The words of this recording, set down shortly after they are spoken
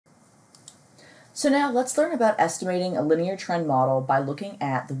So now let's learn about estimating a linear trend model by looking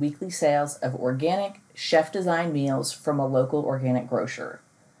at the weekly sales of organic, chef-designed meals from a local organic grocer.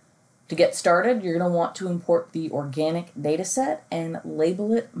 To get started, you're going to want to import the organic dataset and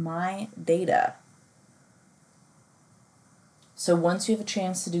label it My Data. So once you have a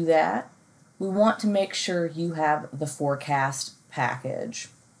chance to do that, we want to make sure you have the forecast package.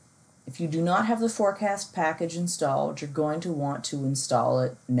 If you do not have the forecast package installed, you're going to want to install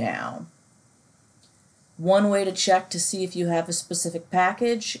it now. One way to check to see if you have a specific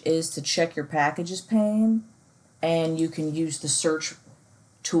package is to check your packages pane, and you can use the search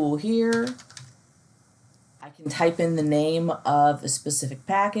tool here. I can type in the name of a specific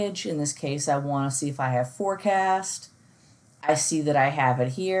package. In this case, I want to see if I have forecast. I see that I have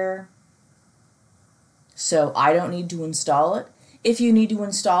it here, so I don't need to install it. If you need to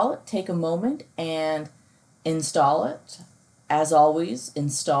install it, take a moment and install it. As always,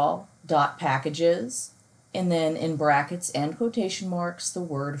 install.packages, and then in brackets and quotation marks the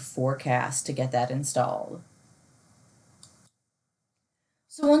word forecast to get that installed.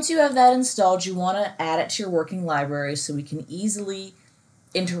 So once you have that installed, you want to add it to your working library so we can easily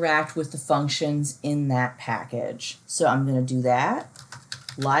interact with the functions in that package. So I'm going to do that.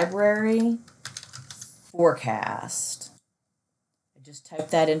 Library forecast. I just type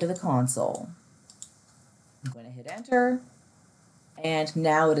that into the console. I'm going to hit enter. And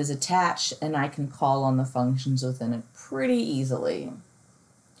now it is attached and I can call on the functions within it pretty easily.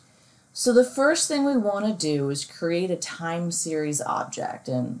 So the first thing we want to do is create a time series object,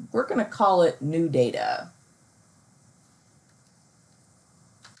 and we're going to call it new data.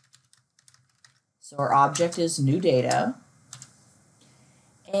 So our object is new data,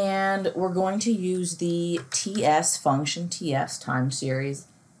 and we're going to use the TS function, TS time series.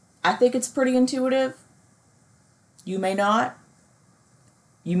 I think it's pretty intuitive. You may not.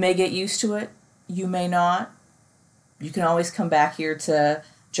 You may get used to it, you may not. You can always come back here to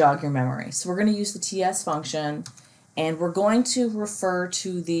jog your memory. So we're going to use the TS function, and we're going to refer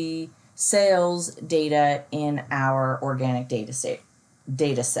to the sales data in our organic data set.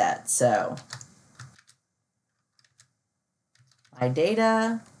 So my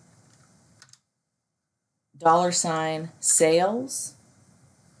data, $sales,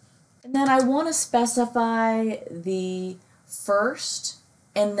 and then I want to specify the first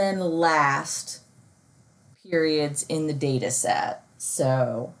and then last periods in the data set.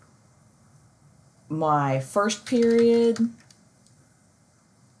 So my first period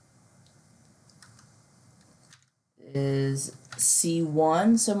is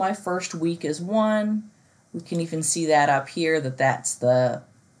C1, so my first week is 1. We can even see that up here, that's the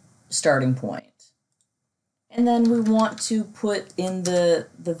starting point. And then we want to put in the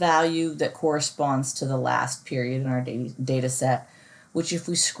value that corresponds to the last period in our data set, which if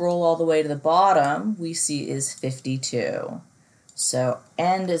we scroll all the way to the bottom, we see is 52. So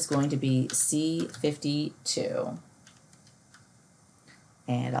end is going to be C52.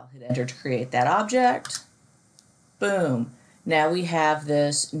 And I'll hit enter to create that object. Boom. Now we have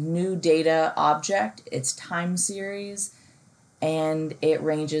this new data object. It's time series, and it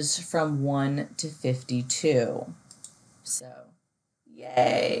ranges from 1 to 52. So,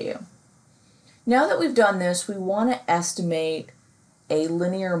 yay. Now that we've done this, we want to estimate a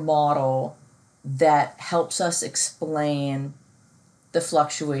linear model that helps us explain the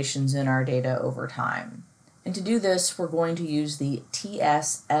fluctuations in our data over time. And to do this, we're going to use the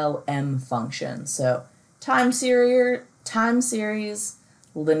TSLM function. So time series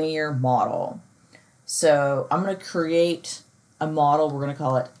linear model. So I'm going to create a model. We're going to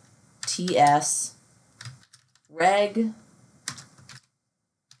call it TS reg. I'm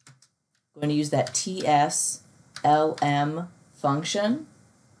going to use that TSLM function,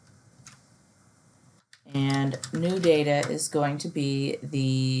 and new data is going to be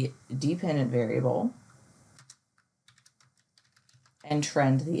the dependent variable and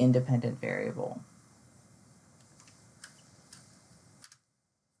trend the independent variable.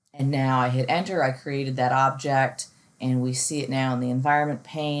 And now I hit enter, I created that object, and we see it now in the environment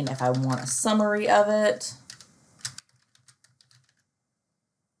pane. If I want a summary of it,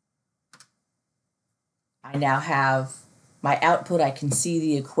 I now have my output. I can see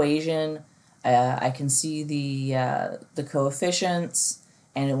the equation, I can see the coefficients,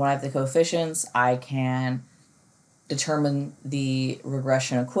 and when I have the coefficients, I can determine the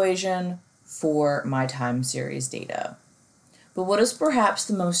regression equation for my time series data. But what is perhaps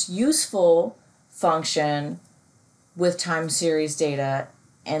the most useful function with time series data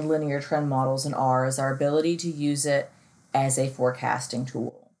and linear trend models in R is our ability to use it as a forecasting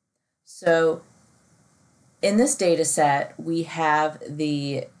tool. So in this data set, we have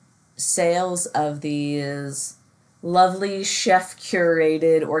the sales of these lovely chef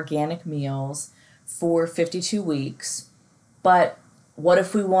curated organic meals for 52 weeks. But what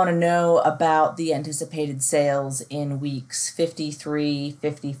if we want to know about the anticipated sales in weeks 53,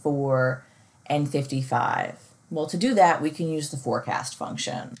 54, and 55? Well, to do that, we can use the forecast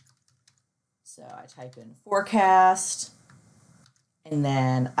function. So I type in forecast, and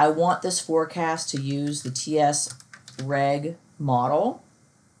then I want this forecast to use the TS reg model.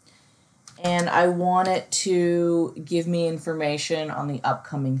 And I want it to give me information on the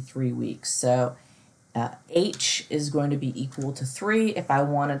upcoming 3 weeks. So H is going to be equal to 3. If I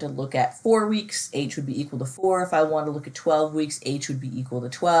wanted to look at 4 weeks, H would be equal to 4. If I wanted to look at 12 weeks, H would be equal to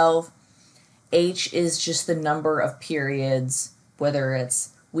 12. H is just the number of periods, whether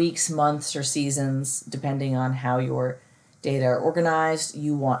it's weeks, months, or seasons, depending on how your data are organized,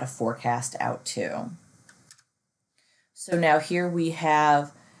 you want to forecast out to. So now here we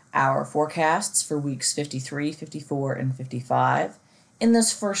have our forecasts for weeks 53, 54, and 55. In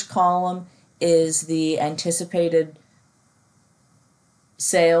this first column is the anticipated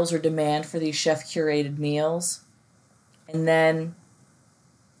sales or demand for these chef curated meals. And then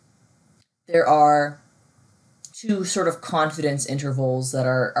there are two sort of confidence intervals that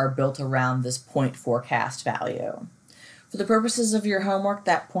are built around this point forecast value. For the purposes of your homework,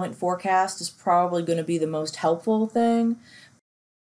 that point forecast is probably going to be the most helpful thing,